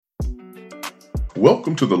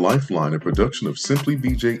Welcome to the Lifeline, a production of Simply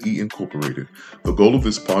BJE Incorporated. The goal of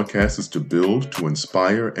this podcast is to build, to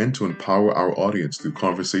inspire, and to empower our audience through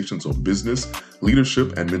conversations on business,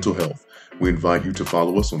 leadership, and mental health. We invite you to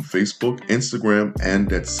follow us on Facebook, Instagram,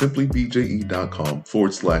 and at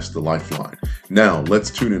simplybje.com/the Lifeline. Now,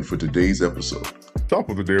 let's tune in for today's episode. Top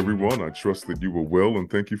of the day, everyone. I trust that you are well, and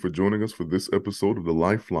thank you for joining us for this episode of the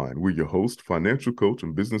Lifeline. We're your host, financial coach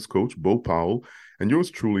and business coach, Bo Powell, and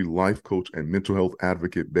yours truly, life coach and mental health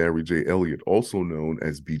advocate, Barry J. Elliott, also known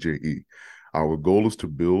as BJE. Our goal is to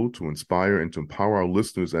build, to inspire, and to empower our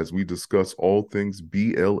listeners as we discuss all things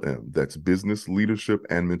BLM, that's business, leadership,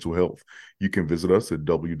 and mental health. You can visit us at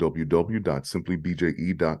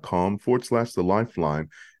www.simplybje.com/the Lifeline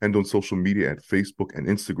and on social media at Facebook and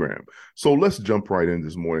Instagram. So let's jump right in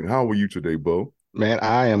this morning. How are you today, Bo? Man,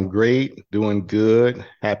 I am great, doing good,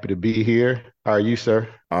 happy to be here. How are you, sir?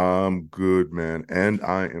 I'm good, man, and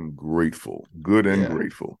I am grateful. Good and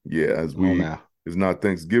grateful. Yeah, it's not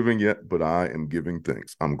Thanksgiving yet, but I am giving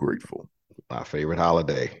thanks. I'm grateful. My favorite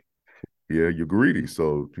holiday. Yeah, you're greedy,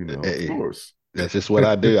 so, Hey, of course. that's just what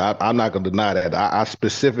I do. I'm not going to deny that. I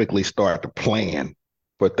specifically start to plan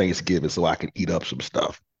for Thanksgiving so I can eat up some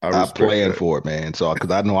stuff. I plan for it, man. So, because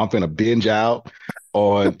I know I'm going to binge out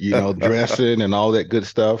on, dressing and all that good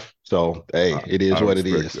stuff. So, hey, it is what it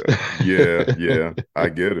is. Yeah, I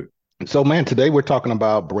get it. So, man, today we're talking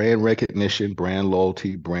about brand recognition, brand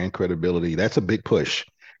loyalty, brand credibility. That's a big push.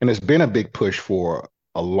 And it's been a big push for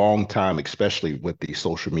a long time, especially with the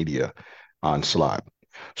social media onslaught.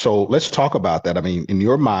 So let's talk about that. I mean, in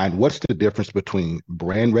your mind, what's the difference between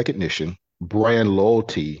brand recognition, brand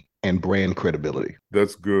loyalty, and brand credibility?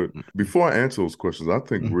 That's good. Before I answer those questions, I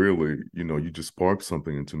think really, you just sparked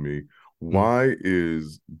something into me. Why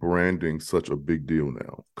is branding such a big deal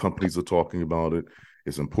now? Companies are talking about it.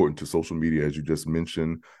 It's important to social media, as you just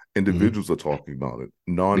mentioned. Individuals are talking about it.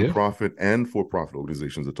 Nonprofit and for-profit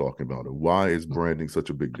organizations are talking about it. Why is branding such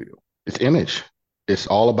a big deal? It's image. It's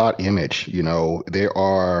all about image. There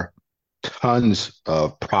are tons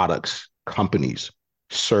of products, companies,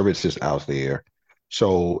 services out there.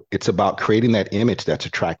 So it's about creating that image that's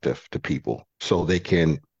attractive to people so they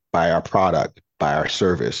can buy our product, buy our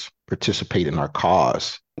service, participate in our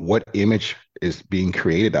cause. What image is being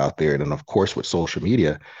created out there? And then, of course, with social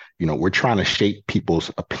media, we're trying to shape people's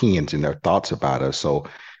opinions and their thoughts about us. So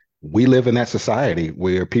we live in that society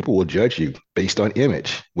where people will judge you based on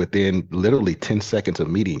image within literally 10 seconds of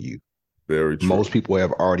meeting you. Very true. Most people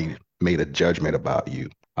have already made a judgment about you.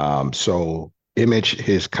 So image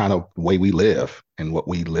is kind of the way we live and what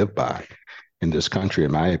we live by in this country,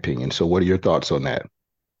 in my opinion. So what are your thoughts on that?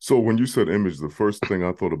 So when you said image, the first thing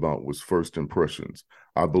I thought about was first impressions.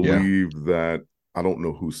 I believe that, I don't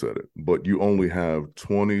know who said it, but you only have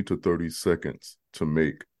 20 to 30 seconds to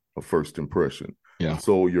make a first impression. Yeah.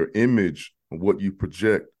 So your image, what you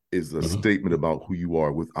project, is a statement about who you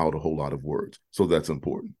are without a whole lot of words. So that's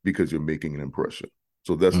important because you're making an impression.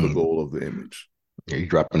 So that's the goal of the image. Yeah, you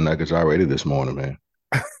dropping nuggets already this morning, man.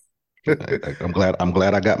 I'm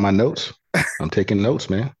glad I got my notes. I'm taking notes,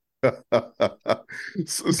 man.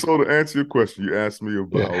 So to answer your question, you asked me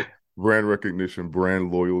about brand recognition,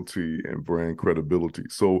 brand loyalty, and brand credibility.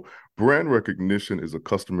 So brand recognition is a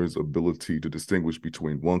customer's ability to distinguish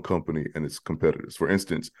between one company and its competitors. For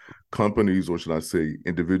instance, companies, or should I say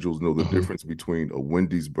individuals, know the difference between a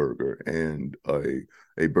Wendy's burger and a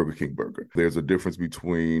Burger King burger. There's a difference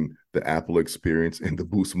between the Apple experience and the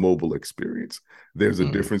Boost Mobile experience. There's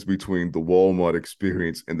a difference between the Walmart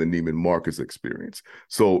experience and the Neiman Marcus experience.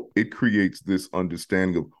 So it creates this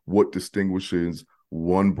understanding of what distinguishes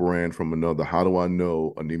one brand from another. How do I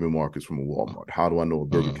know a Neiman Marcus from a Walmart? How do I know a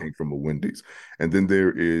Burger King from a Wendy's? And then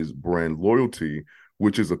there is brand loyalty,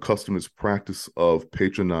 which is a customer's practice of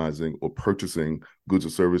patronizing or purchasing goods or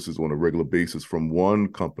services on a regular basis from one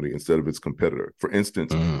company instead of its competitor. For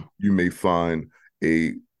instance, you may find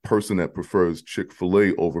a person that prefers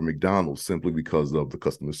Chick-fil-A over McDonald's simply because of the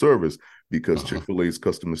customer service, because Chick-fil-A's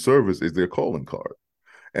customer service is their calling card.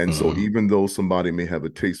 And so even though somebody may have a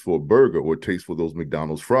taste for a burger or a taste for those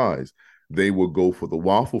McDonald's fries, they will go for the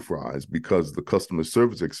waffle fries because the customer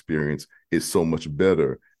service experience is so much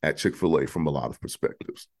better at Chick-fil-A from a lot of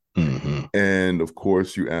perspectives. And of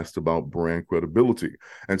course, you asked about brand credibility.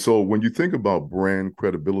 And so when you think about brand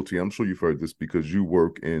credibility, I'm sure you've heard this because you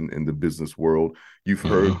work in the business world. You've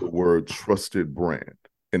heard the word trusted brand,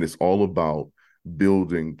 and it's all about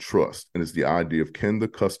building trust. And it's the idea of, can the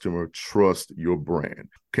customer trust your brand?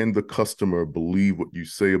 Can the customer believe what you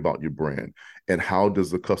say about your brand? And how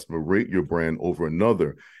does the customer rate your brand over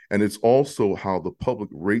another? And it's also how the public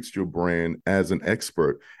rates your brand as an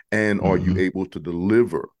expert. And are you Mm-hmm. able to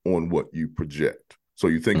deliver on what you project? So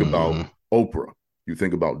you think about Mm-hmm. Oprah, you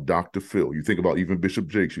think about Dr. Phil, you think about even Bishop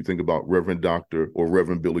Jakes, you think about Reverend Dr. or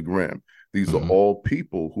Reverend Billy Graham. These are Mm-hmm. all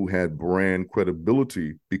people who had brand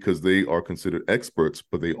credibility because they are considered experts,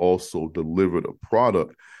 but they also delivered a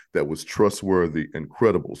product that was trustworthy and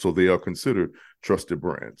credible. So they are considered trusted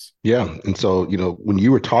brands. Yeah. And so, when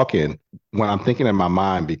you were talking, when I'm thinking in my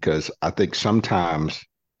mind, because I think sometimes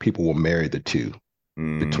people will marry the two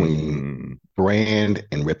between Mm, brand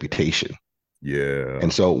and reputation. yeah,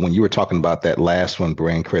 And so when you were talking about that last one,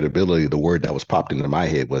 brand credibility, the word that was popped into my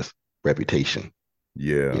head was reputation.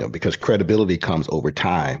 yeah, Because credibility comes over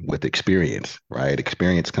time with experience, right?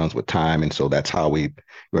 Experience comes with time. And so that's how we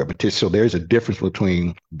repetition. So there's a difference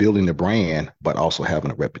between building a brand, but also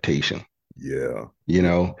having a reputation, yeah, you yeah,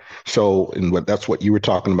 know? So, and that's what you were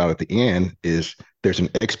talking about at the end is there's an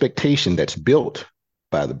expectation that's built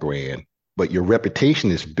by the brand, but your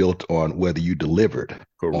reputation is built on whether you delivered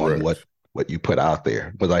on correct, what you put out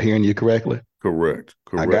there. Was I hearing you correctly? correct,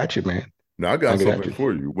 I correct. got you, man. Now, I I got got something you.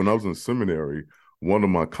 for you. When I was in seminary, one of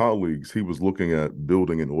my colleagues, he was looking at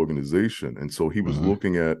building an organization. And so he was Mm-hmm,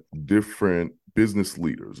 looking at different business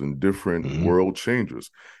leaders and different mm-hmm, world changers.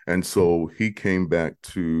 And so he came back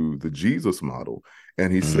to the Jesus model.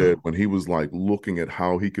 And he mm-hmm, said, when he was like looking at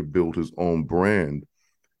how he could build his own brand,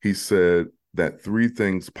 he said that three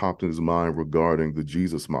things popped in his mind regarding the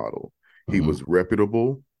Jesus model. He mm-hmm, was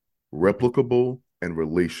reputable, replicable, and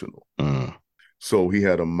relational. mm-hmm, So he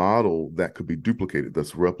had a model that could be duplicated,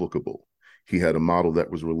 that's replicable. He had a model that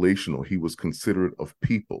was relational. He was considerate of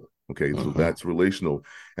people. Okay, so mm-hmm. that's relational.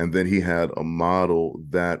 And then he had a model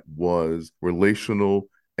that was relational.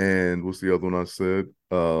 And what's the other one I said?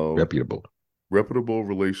 Reputable, Reputable,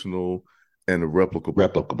 relational, and replicable.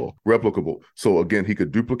 replicable. Replicable. So again, he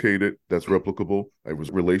could duplicate it. That's replicable. It was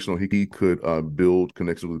relational. He could build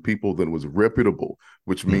connections with people. Then it was reputable,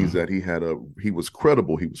 which means Mm-hmm. that he was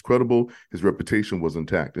credible. He was credible. His reputation was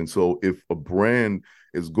intact. And so, if a brand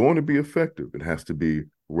is going to be effective, it has to be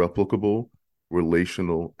replicable,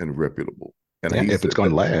 relational, and reputable. And Yeah, he if said it's going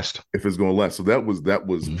that to last. if it's going to last. So that was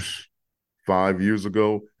Mhm. 5 years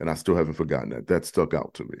ago, and I still haven't forgotten that. That stuck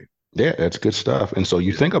out to me. Yeah, that's good stuff. And so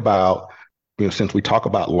you Yeah. think about, since we talk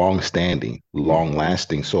about long standing, long Mm-hmm.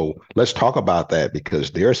 lasting. So let's talk about that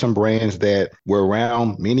because there are some brands that were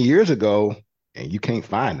around many years ago and you can't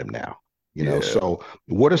find them now. Yeah. So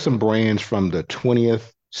what are some brands from the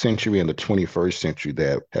 20th century and the 21st century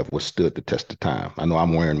that have withstood the test of time? I know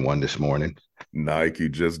I'm wearing one this morning. Nike,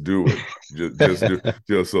 just do it.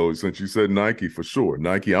 Just so since you said Nike for sure.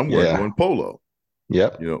 Nike, I'm wearing Yeah. one polo,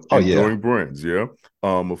 Yep. Oh yeah. enduring brands. Yeah.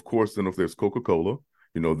 Of course, then if there's Coca-Cola,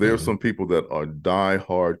 there are Hmm. some people that are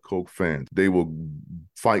die-hard Coke fans. They will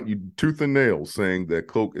fight you tooth and nail saying that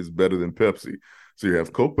Coke is better than Pepsi. So you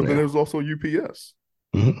have Coke, but then Yeah. there's also UPS.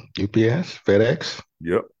 UPS, FedEx,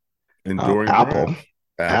 Yep. Enduring Apple. brands.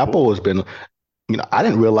 Apple. Apple has been, I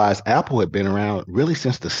didn't realize Apple had been around really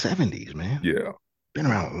since the 70s, man. Yeah. Been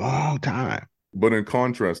around a long time. But in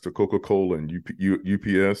contrast to Coca-Cola and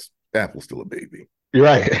UPS, Apple's still a baby. You're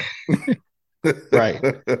right. Right.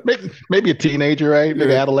 Maybe a teenager, right?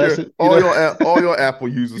 Maybe Yeah, yeah. adolescent, All your Apple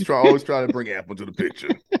users always try to bring Apple to the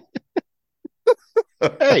picture.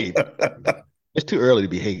 Hey, it's too early to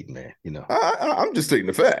be hating, man. I'm just stating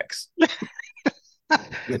the facts.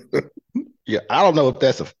 Yeah, I don't know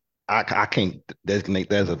if I can't designate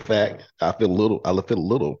that as a fact. I feel a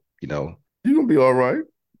little, You're gonna be all right.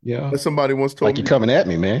 yeah, As somebody once like told you're me, coming at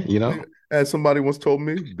me, man. as somebody once told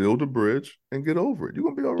me, build a bridge and get over it. You're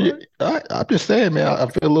gonna be all Yeah, right. I'm just saying, man, I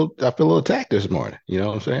feel a little attacked this morning. You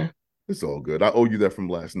know what I'm It's all good. I owe you that from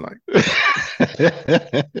last night.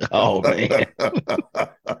 saying? Oh man.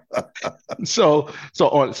 So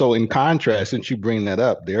in contrast, since you bring that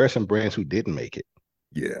up, there are some brands who didn't make it.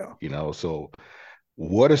 Yeah. So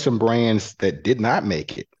what are some brands that did not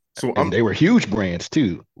make it? So And they were huge brands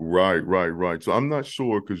too. right, right, right. So I'm not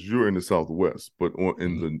sure because you're in the Southwest, but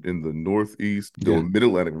Mhm. in the Northeast, the Yeah. Mid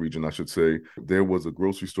Atlantic region, I should say, there was a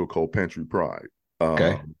grocery store called Pantry Pride.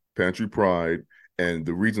 Okay. Pantry Pride, and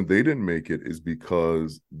the reason they didn't make it is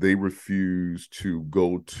because they refused to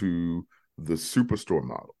go to the superstore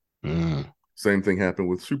model. Mm. Same thing happened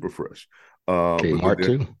with Superfresh. But then Kmart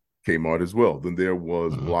there too. Kmart as well. Then there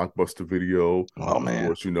was Mhm. Blockbuster Video. Oh Of man.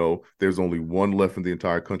 course, there's only one left in the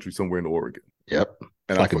entire country, somewhere in Oregon. Yep. And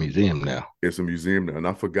It's I like a for, museum now. it's a museum now, and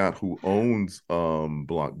I forgot who owns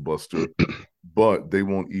Blockbuster, but they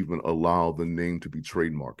won't even allow the name to be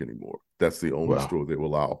trademarked anymore. That's the only Well, store they will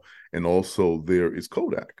allow. And also there is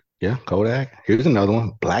Kodak. yeah, Kodak. Here's another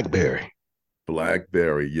one, BlackBerry.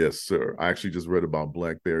 BlackBerry, yes, sir. I actually just read about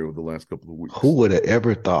BlackBerry over the last couple of Who weeks. would have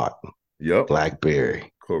ever thought Yep,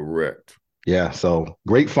 BlackBerry? correct. Yeah, so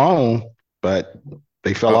great phone, but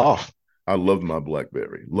they fell I, off. I loved my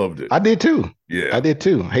BlackBerry. Loved it. I did too. I Yeah. did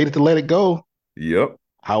too. Hated to let it go. Yep.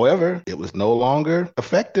 However, it was no longer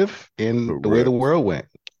effective in the way the Correct. world went.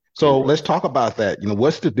 So let's Correct. talk about that.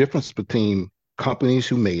 What's the difference between companies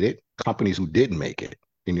who made it, companies who didn't make it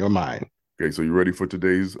in your mind? Okay, so you ready for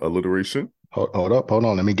today's alliteration? Hold up, hold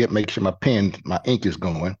on. Let me make sure my ink is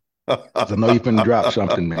going because I know you're finna drop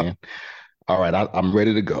something, man. All right, I'm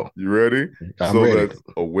ready to go. You ready? I'm So ready. that's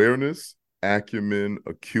awareness, acumen,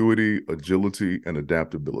 acuity, agility, and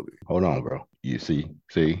adaptability. Hold on, bro. You see,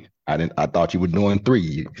 I thought you were doing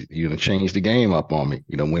three. You done changed the game up on me.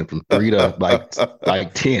 You done went from three to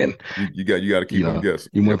like 10. You got to keep them guessing.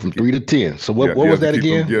 You You went have to from keep three to 10. So what yeah, what you was have to that keep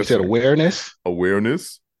them again? You said guessing. awareness.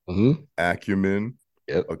 Awareness, Mm-hmm. acumen,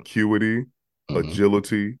 Yep. acuity, Mm-hmm.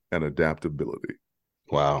 agility, and adaptability.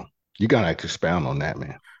 Wow. You gotta expound on that,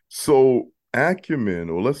 man. So acumen,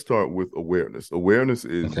 or let's start with awareness. Awareness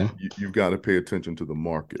is Okay. you've got to pay attention to the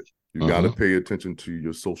market. You've got to Mm-hmm. pay attention to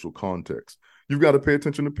your social context. You've got to pay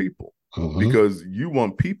attention to people Mm-hmm. because you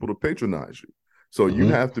want people to patronize you. So you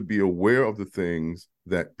Mm-hmm. have to be aware of the things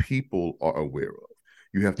that people are aware of.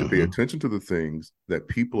 You have to pay Mm-hmm. attention to the things that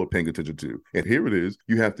people are paying attention to. And here it is,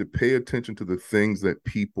 you have to pay attention to the things that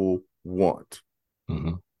people want.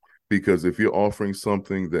 Mm-hmm. Because if you're offering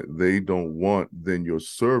something that they don't want, then your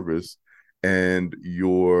service and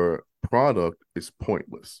your product is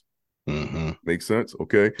pointless. Mm-hmm. Make sense?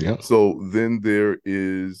 Okay. Yep. So then there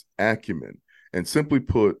is acumen. And simply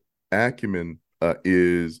put, acumen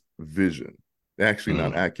is vision. Actually,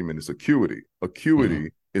 not Mm-hmm. acumen, it's acuity. Mm-hmm.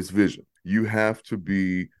 Acuity is vision. You have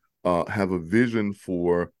to have a vision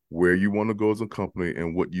for where you want to go as a company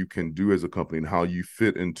and what you can do as a company and how you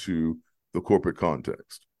fit into the corporate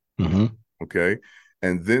context. Mm-hmm. Okay.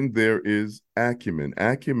 And then there is acumen.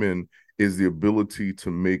 Acumen is the ability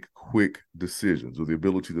to make quick decisions or the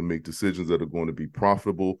ability to make decisions that are going to be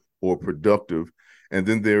profitable or productive. And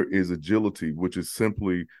then there is agility, which is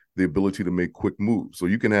simply the ability to make quick moves. So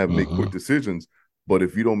you can have make quick Mm-hmm. decisions, but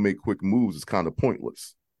if you don't make quick moves, it's kind of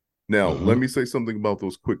pointless. Now, let Mm-hmm. me say something about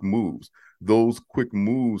those quick moves. Those quick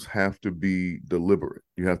moves have to be deliberate.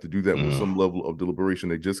 You have to do that with some Mm-hmm. level of deliberation.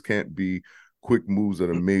 They just can't be quick moves that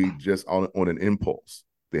are made just on an impulse.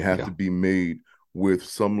 They have to Yeah. be made with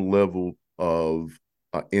some level of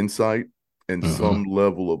insight and Mm-hmm. some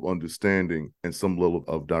level of understanding and some level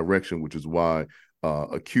of direction, which is why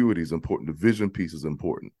acuity is important. The vision piece is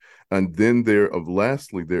important. And then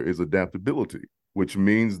lastly, there is adaptability, which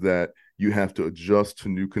means that you have to adjust to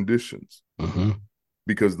new conditions Mm-hmm.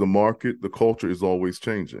 because the market, the culture is always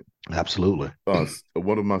changing. Absolutely.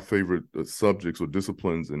 One of my favorite subjects or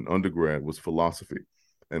disciplines in undergrad was philosophy.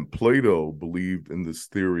 And Plato believed in this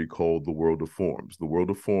theory called the world of forms. The world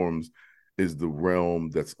of forms is the realm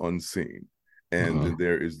that's unseen. And then Mm-hmm.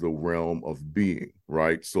 there is the realm of being,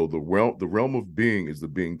 right? So the realm of being is the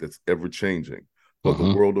being that's ever changing, but the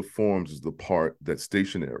Mm-hmm. world of forms is the part that's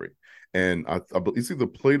stationary. And it's either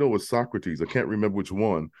Plato or Socrates. I can't remember which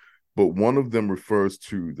one, but one of them refers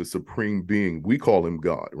to the supreme being. We call him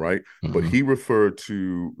God, right? But Mm-hmm. he referred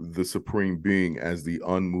to the supreme being as the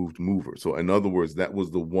unmoved mover. So, in other words, that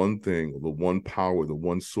was the one thing, the one power, the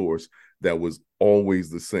one source that was always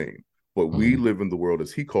the same. But we Mm-hmm. live in the world,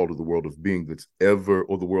 as he called it, the world of being that's ever,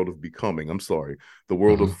 or the world of becoming. I'm sorry. The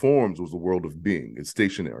world of Mm-hmm. forms was the world of being. It's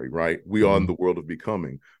stationary, right? We are in Mm-hmm. the world of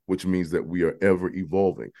becoming, which means that we are ever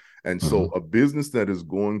evolving. And so Mm-hmm. a business that is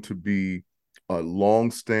going to be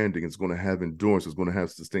long standing, it's going to have endurance, it's going to have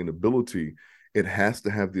sustainability. It has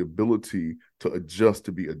to have the ability to adjust,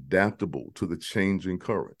 to be adaptable to the changing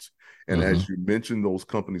currents. And Mm-hmm. as you mentioned those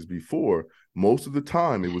companies before, most of the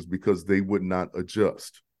time it was because they would not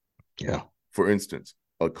adjust. Yeah. For instance,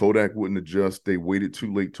 a Kodak wouldn't adjust. They waited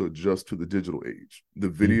too late to adjust to the digital age. The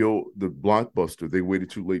Mm-hmm. video, the blockbuster, they waited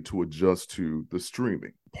too late to adjust to the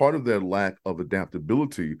streaming. Part of their lack of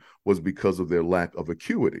adaptability was because of their lack of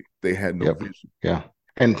acuity. They had no Yep. vision. Yeah.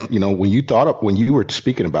 And when you were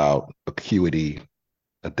speaking about acuity,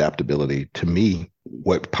 adaptability, to me,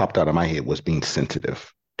 what popped out of my head was being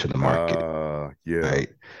sensitive to the market. Yeah, Right.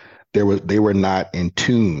 They were not in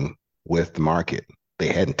tune with the market. They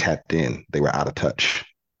hadn't tapped in. They were out of touch.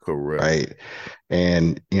 correct. Right.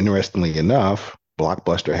 And interestingly enough,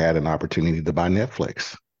 Blockbuster had an opportunity to buy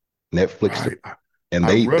Netflix. Netflix, Right. and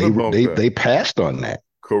I read about that. they passed on that.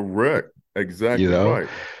 Correct. You Exactly know, right.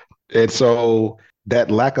 And so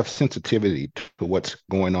that lack of sensitivity to what's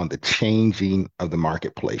going on, the changing of the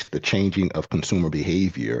marketplace, the changing of consumer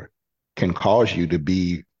behavior can cause you to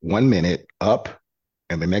be 1 minute up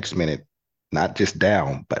and the next minute not just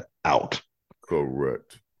down, but out.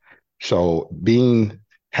 Correct. So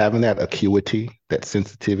having that acuity, that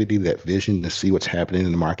sensitivity, that vision to see what's happening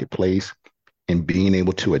in the marketplace and being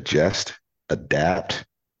able to adjust, adapt,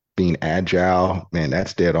 being agile, man,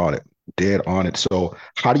 that's dead on it. Dead on it. So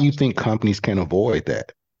how do you think companies can avoid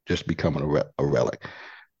that? Just becoming a relic.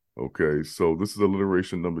 Okay, so this is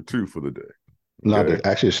alliteration number 2 for the day. No, Okay,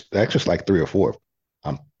 that's just like three or four.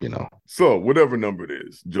 so whatever number it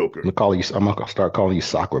is, Joker. I'm gonna start calling you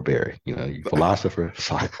Soccerberry. You philosopher,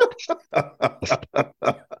 Soccerberry,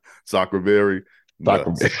 Soccerberry,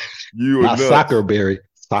 nuts. You are not nuts. Soccerberry,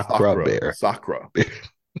 Soccer Socra, Bear, Socra,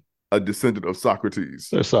 a descendant of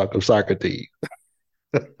Socrates. Socrates.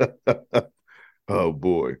 Oh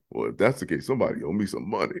boy. Well, if that's the case, somebody owe me some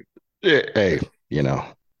money. Yeah, hey, you know.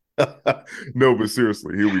 No, but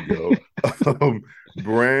seriously, here we go. Um,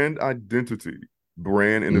 Brand identity,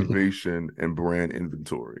 brand Mm-hmm. innovation, and brand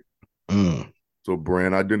inventory. Mm. So,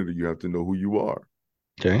 brand identity, you have to know who you are.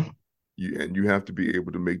 Okay. And you have to be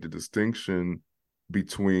able to make the distinction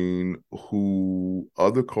between who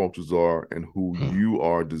other cultures are and who you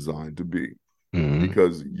are designed to be, Mm-hmm.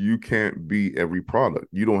 because you can't be every product.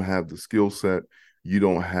 You don't have the skill set, you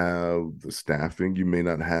don't have the staffing, you may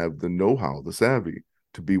not have the know-how, the savvy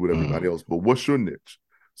to be with everybody Mm-hmm. else. But what's your niche?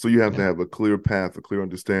 So you have to Yeah. have a clear path, a clear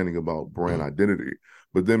understanding about brand Mm-hmm. identity.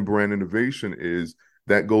 But then brand innovation is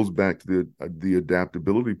that goes back to the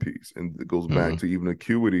adaptability piece, and it goes back Mm-hmm. to even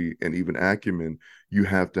acuity and even acumen. You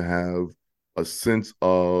have to have a sense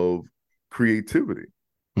of creativity.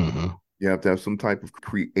 Mm-hmm. You have to have some type of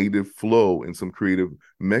creative flow and some creative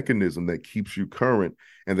mechanism that keeps you current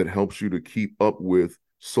and that helps you to keep up with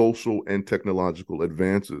social and technological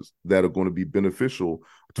advances that are going to be beneficial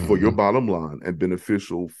for your Mm-hmm. bottom line and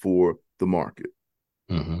beneficial for the market.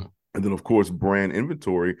 Mm-hmm. And then, of course, brand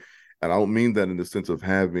inventory. And I don't mean that in the sense of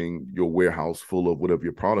having your warehouse full of whatever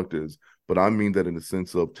your product is, but I mean that in the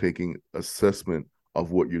sense of taking assessment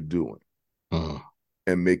of what you're doing Mm-hmm.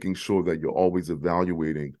 and making sure that you're always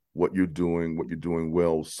evaluating what you're doing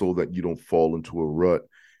well, so that you don't fall into a rut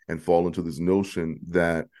and fall into this notion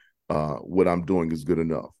that what I'm doing is good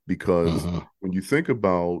enough. Because Mm-hmm. when you think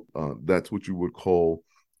about that's what you would call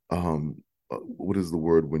what is the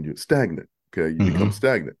word when you're stagnant? Okay, you become Mm-hmm.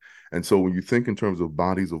 stagnant. And so when you think in terms of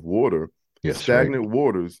bodies of water, Yes, right. stagnant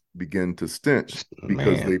waters begin to stench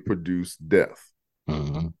because Man. they produce death.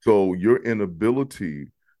 Mm-hmm. So your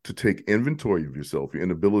inability to take inventory of yourself, your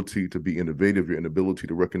inability to be innovative, your inability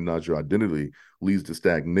to recognize your identity leads to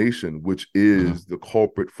stagnation, which Mm-hmm. is the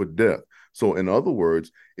culprit for death. So, in other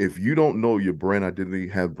words, if you don't know your brand identity,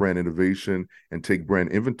 have brand innovation, and take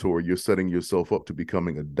brand inventory, you're setting yourself up to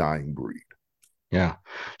becoming a dying breed. Yeah.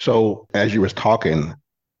 So as you was talking,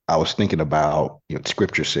 I was thinking about,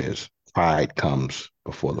 scripture says pride comes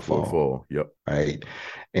before the Before the fall, fall. Yep. right?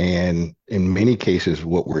 And in many cases,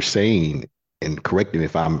 what we're saying, and correct me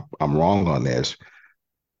if I'm wrong on this,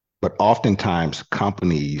 but oftentimes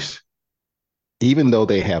companies, even though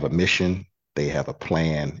they have a mission, they have a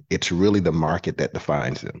plan, it's really the market that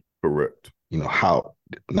defines them. Correct. How,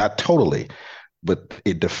 not totally, but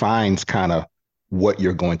it defines kind of what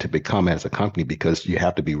you're going to become as a company because you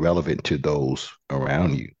have to be relevant to those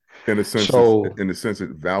around you. So, In a sense,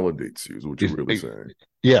 it validates you, is what you're really saying.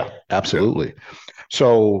 yeah, Yeah. absolutely.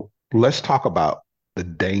 So let's talk about the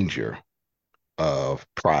danger of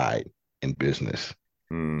pride in business.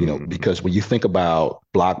 Mm-hmm. Because when you think about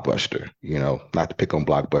Blockbuster, not to pick on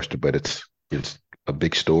Blockbuster, but it's a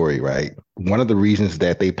big story, right? One of the reasons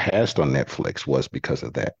that they passed on Netflix was because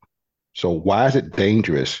of that. So why is it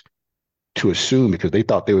dangerous to assume, because they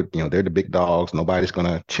thought they would, they're the big dogs, nobody's going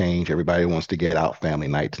to change, everybody wants to get out family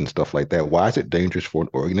nights and stuff like that. Why is it dangerous for an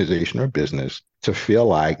organization or business to feel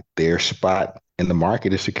like their spot in the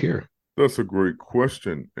market is secure? That's a great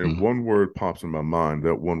question. And Mm, one word pops in my mind.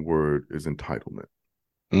 That one word is entitlement.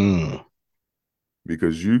 mm,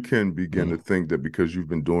 Because you can begin mm, to think that because you've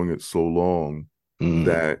been doing it so long, mm,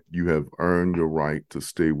 that you have earned your right to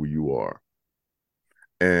stay where you are.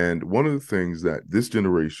 And one of the things that this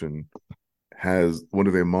generation has, one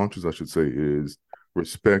of their mantras, I should say, is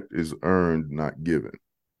respect is earned, not given.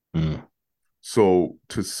 mm, So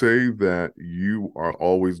to say that you are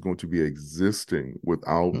always going to be existing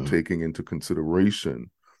without mm, taking into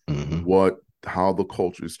consideration mm, what how the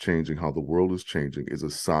culture is changing, how the world is changing, is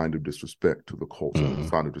a sign of disrespect to the culture, a mm,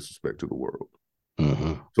 sign of disrespect to the world.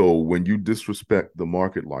 mm, So when you disrespect the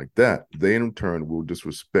market like that, they in turn will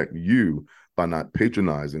disrespect you by not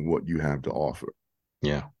patronizing what you have to offer.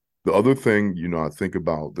 Yeah. The other thing, I think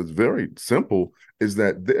about that's very simple is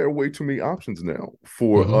that there are way too many options now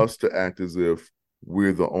for Hmm. us to act as if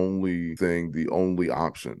we're the only thing, the only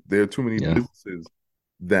option. There are too many Yeah. businesses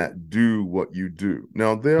that do what you do.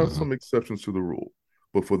 Now, there are Hmm. some exceptions to the rule,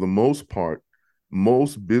 but for the most part,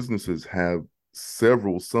 most businesses have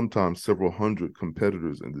several, sometimes several hundred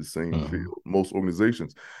competitors in the same Hmm. field, most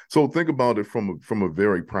organizations. So think about it from a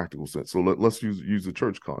very practical sense. So let's use the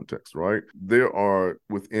church context, right? There are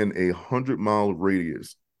within 100-mile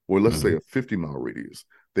radius, or let's say Hmm. a 50-mile radius,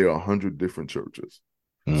 there are 100 different churches.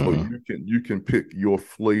 So Hmm. you can pick your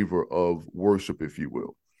flavor of worship, if you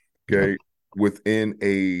will. Yep. Okay. Within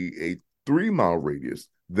a 3-mile radius,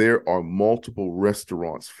 there are multiple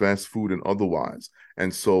restaurants, fast food and otherwise.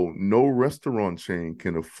 And so no restaurant chain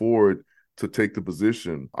can afford to take the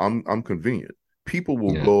position, I'm convenient. People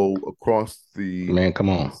will Yeah. go across the Man, come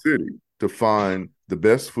on. city to find the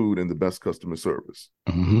best food and the best customer service.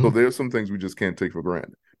 So Hmm. there's some things we just can't take for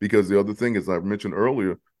granted. Because the other thing, as I mentioned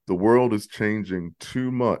earlier, the world is changing too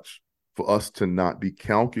much for us to not be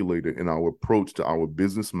calculated in our approach to our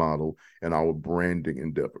business model and our branding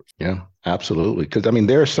endeavors. Yeah, absolutely. Because I mean,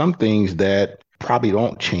 there are some things that probably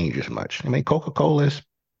don't change as much. I mean, Coca-Cola is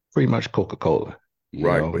pretty much Coca-Cola.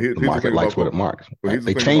 Right. But The here's the market thing likes about what it Coca. marks. But here's the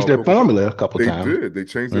They thing changed about their Coca-Cola. formula a couple They times. did. They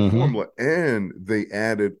changed their Hmm. formula and they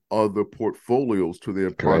added other portfolios to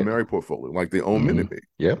their Correct. primary portfolio, like they own Hmm. Minute Maid.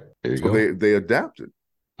 Yep. There you So go. they adapted.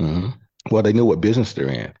 Hmm. Well, they knew what business they're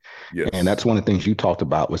in. And Yes. that's one of the things you talked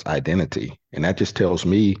about was identity. And that just tells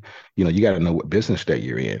me, you got to know what business that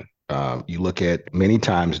you're in. You look at many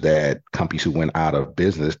times that companies who went out of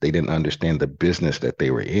business, they didn't understand the business that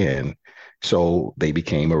they were in. So they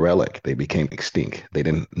became a relic. They became extinct. They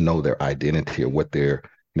didn't know their identity or what their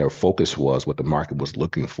focus was, what the market was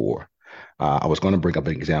looking for. I was going to bring up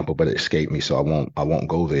an example, but it escaped me, so I won't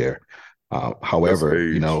go there. That's However,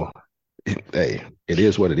 age. hey, it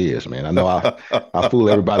is what it is, man. I know I fool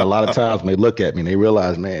everybody a lot of times when they look at me and they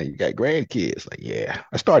realize, man, you got grandkids. Like, yeah,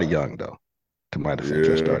 I started young though. To my defense,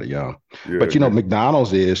 I Yeah. started young. Yeah. But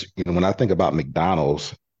McDonald's is, when I think about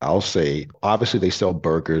McDonald's, I'll say obviously they sell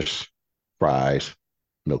burgers, fries,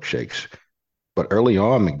 milkshakes. But early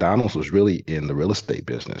on, McDonald's was really in the real estate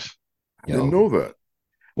business. I You didn't know, know that.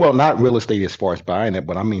 well, not real estate as far as buying it,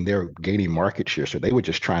 but I mean they're gaining market share. So they were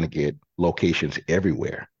just trying to get locations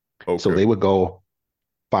everywhere. So Okay. they would go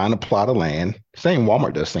find a plot of land. Same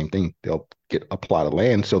Walmart does same thing. They'll get a plot of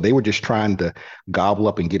land. So they were just trying to gobble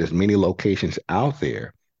up and get as many locations out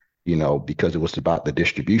there, because it was about the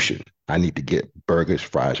distribution. I need to get burgers,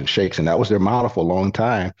 fries, and shakes. And that was their model for a long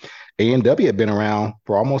time. A&W had been around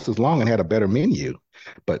for almost as long and had a better menu.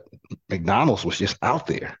 But McDonald's was just out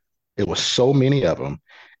there. It was so many of them.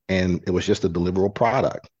 And it was just a deliverable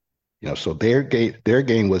product. So their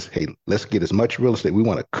game was, hey, let's get as much real estate. We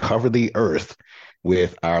want to cover the earth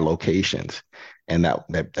with our locations, and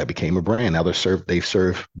that became a brand. Now they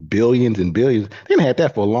serve billions and billions. They didn't have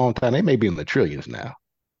that for a long time. They may be in the trillions now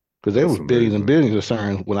because there That's was billions and amazing. billions of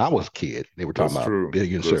served when I was a kid. They were talking That's about true.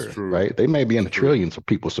 billions That's served, true. right? They may be in That's the true. trillions of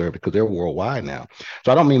people served because they're worldwide now.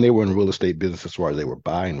 So I don't mean they were in real estate business as far as they were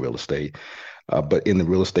buying real estate, but in the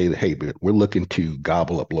real estate, hey, we're looking to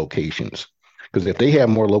gobble up locations. Because if they have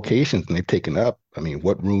more locations than they've taken up, I mean,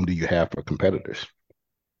 what room do you have for competitors?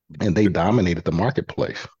 And they dominated the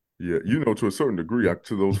marketplace. Yeah, to a certain degree,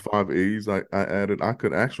 to those 5 A's I added, I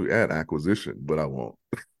could actually add acquisition, but I won't.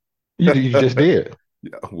 You just did.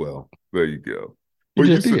 Yeah, well, there you go. You But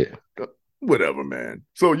you just said, did. uh, whatever, man.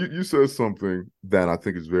 So you said something that I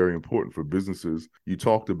think is very important for businesses. You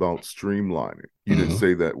talked about streamlining. You didn't Hmm.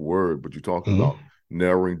 say that word, but you talked about Hmm.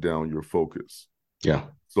 narrowing down your focus Yeah.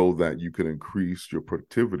 so that you can increase your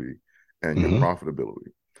productivity and your Hmm.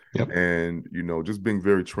 profitability. Yep. And, just being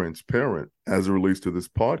very transparent as it relates to this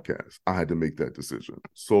podcast, I had to make that decision.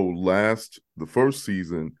 So the first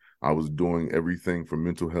season, I was doing everything from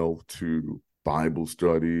mental health to Bible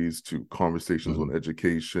studies to conversations Hmm. on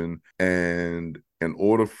education. And in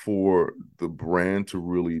order for the brand to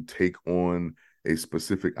really take on a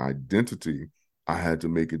specific identity, I had to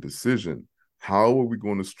make a decision. How are we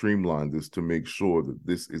going to streamline this to make sure that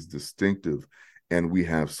this is distinctive and we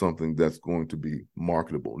have something that's going to be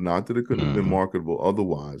marketable? Not that it couldn't have been Hmm. marketable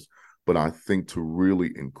otherwise, but I think to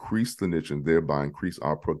really increase the niche and thereby increase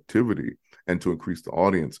our productivity and to increase the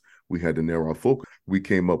audience, we had to narrow our focus. We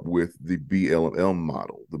came up with the BLM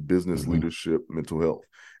model, the business Hmm. leadership mental health.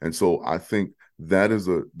 And so I think that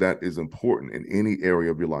is important in any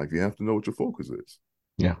area of your life. You have to know what your focus is.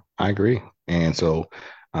 Yeah, I agree. And so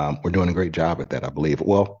we're doing a great job at that, I believe.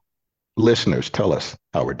 Well, listeners, tell us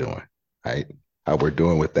how we're doing. Right. how we're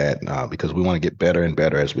doing with that because we want to get better and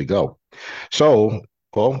better as we go. So,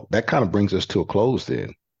 well, that kind of brings us to a close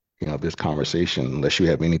then, this conversation, unless you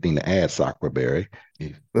have anything to add, Sacraberry.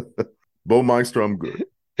 Bowmeister, I'm good.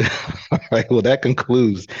 All right. Well, that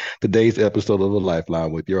concludes today's episode of The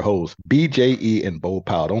Lifeline with your hosts, BJE and Bo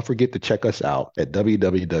Powell. Don't forget to check us out at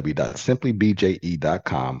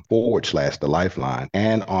www.simplybje.com/The Lifeline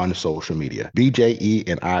and on social media. BJE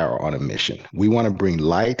and I are on a mission. We want to bring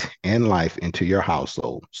light and life into your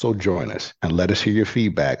household. So join us and let us hear your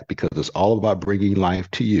feedback because it's all about bringing life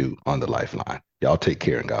to you on The Lifeline. Y'all take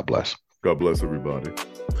care and God bless. God bless everybody.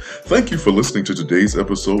 Thank you for listening to today's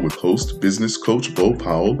episode with host, business coach Bo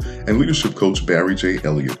Powell and leadership coach Barry J.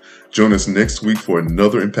 Elliott. Join us next week for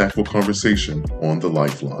another impactful conversation on The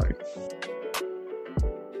Lifeline.